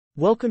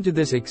Welcome to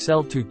this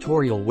Excel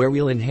tutorial where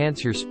we'll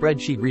enhance your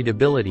spreadsheet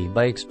readability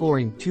by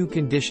exploring two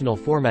conditional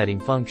formatting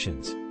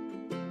functions.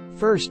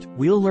 First,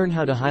 we'll learn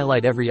how to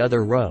highlight every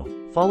other row,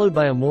 followed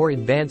by a more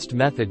advanced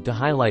method to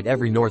highlight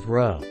every north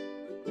row.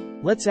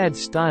 Let's add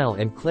style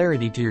and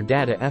clarity to your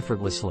data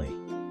effortlessly.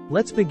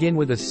 Let's begin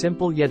with a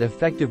simple yet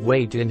effective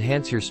way to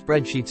enhance your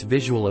spreadsheet's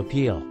visual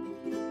appeal.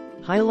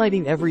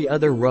 Highlighting every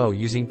other row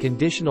using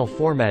conditional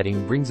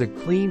formatting brings a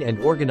clean and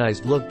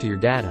organized look to your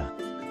data.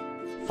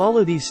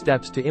 Follow these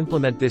steps to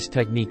implement this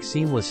technique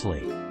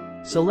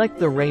seamlessly. Select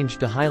the range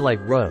to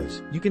highlight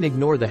rows. You can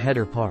ignore the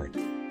header part.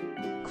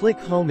 Click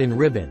Home in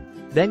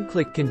Ribbon. Then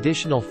click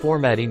Conditional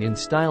Formatting in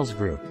Styles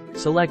group.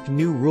 Select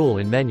New Rule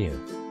in menu.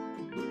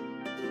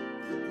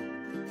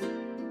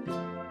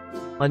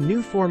 On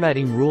New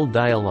Formatting Rule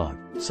dialog,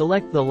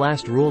 select the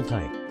last rule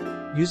type.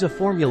 Use a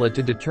formula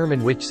to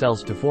determine which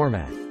cells to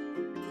format.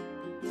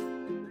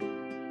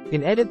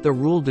 In Edit the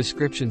Rule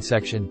Description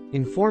section,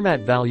 in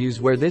Format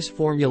Values where this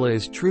formula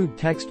is true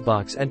text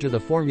box enter the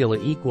formula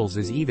equals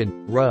is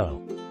even,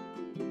 row.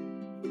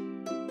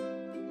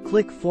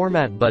 Click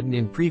Format button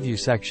in Preview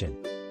section.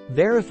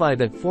 Verify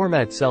that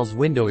Format Cells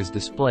window is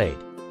displayed.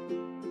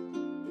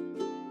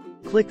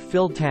 Click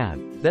Fill tab,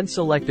 then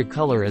select a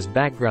color as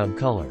background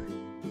color.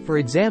 For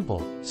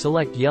example,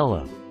 select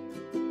yellow.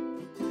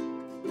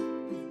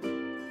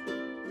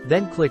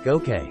 Then click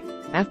OK.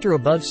 After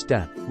above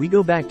step, we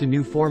go back to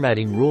New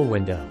Formatting Rule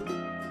window.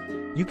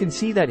 You can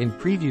see that in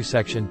Preview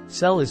section,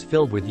 cell is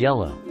filled with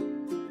yellow.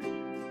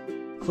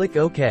 Click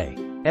OK.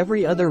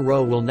 Every other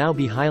row will now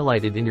be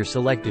highlighted in your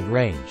selected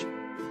range.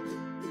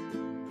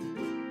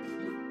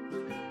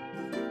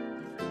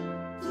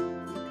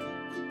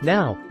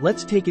 Now,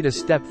 let's take it a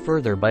step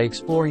further by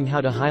exploring how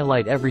to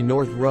highlight every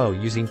north row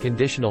using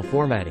conditional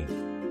formatting.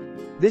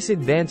 This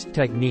advanced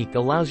technique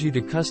allows you to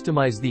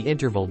customize the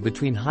interval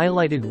between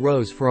highlighted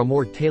rows for a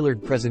more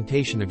tailored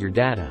presentation of your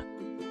data.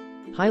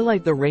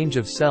 Highlight the range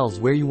of cells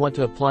where you want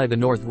to apply the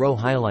north row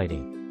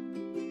highlighting.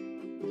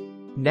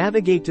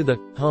 Navigate to the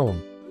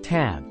Home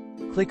tab.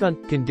 Click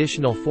on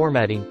Conditional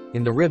Formatting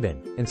in the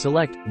ribbon, and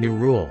select New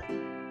Rule.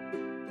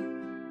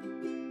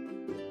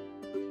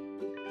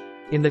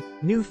 In the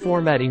New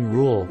Formatting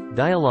Rule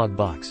dialog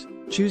box,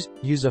 choose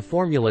Use a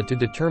formula to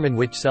determine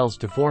which cells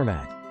to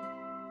format.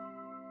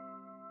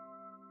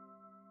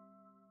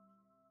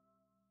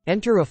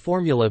 Enter a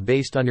formula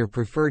based on your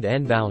preferred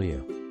n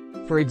value.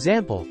 For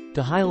example,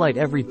 to highlight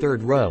every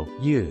third row,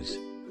 use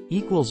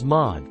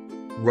 =mod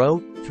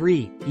row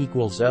 3 =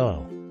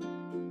 O.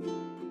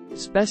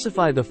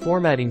 Specify the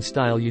formatting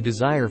style you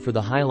desire for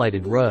the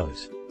highlighted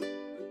rows.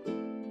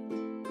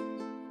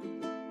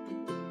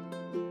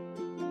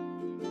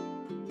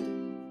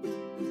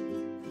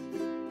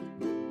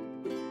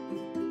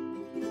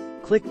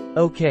 Click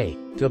OK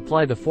to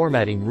apply the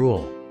formatting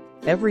rule.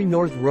 Every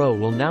north row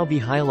will now be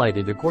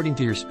highlighted according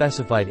to your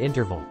specified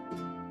interval.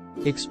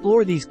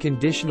 Explore these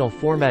conditional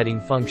formatting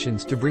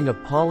functions to bring a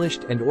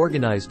polished and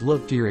organized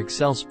look to your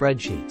Excel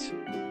spreadsheets.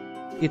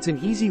 It's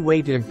an easy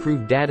way to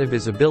improve data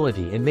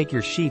visibility and make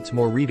your sheets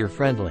more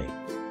reader-friendly.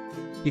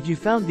 If you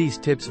found these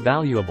tips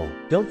valuable,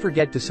 don't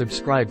forget to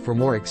subscribe for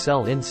more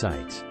Excel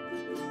insights.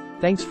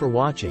 Thanks for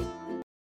watching.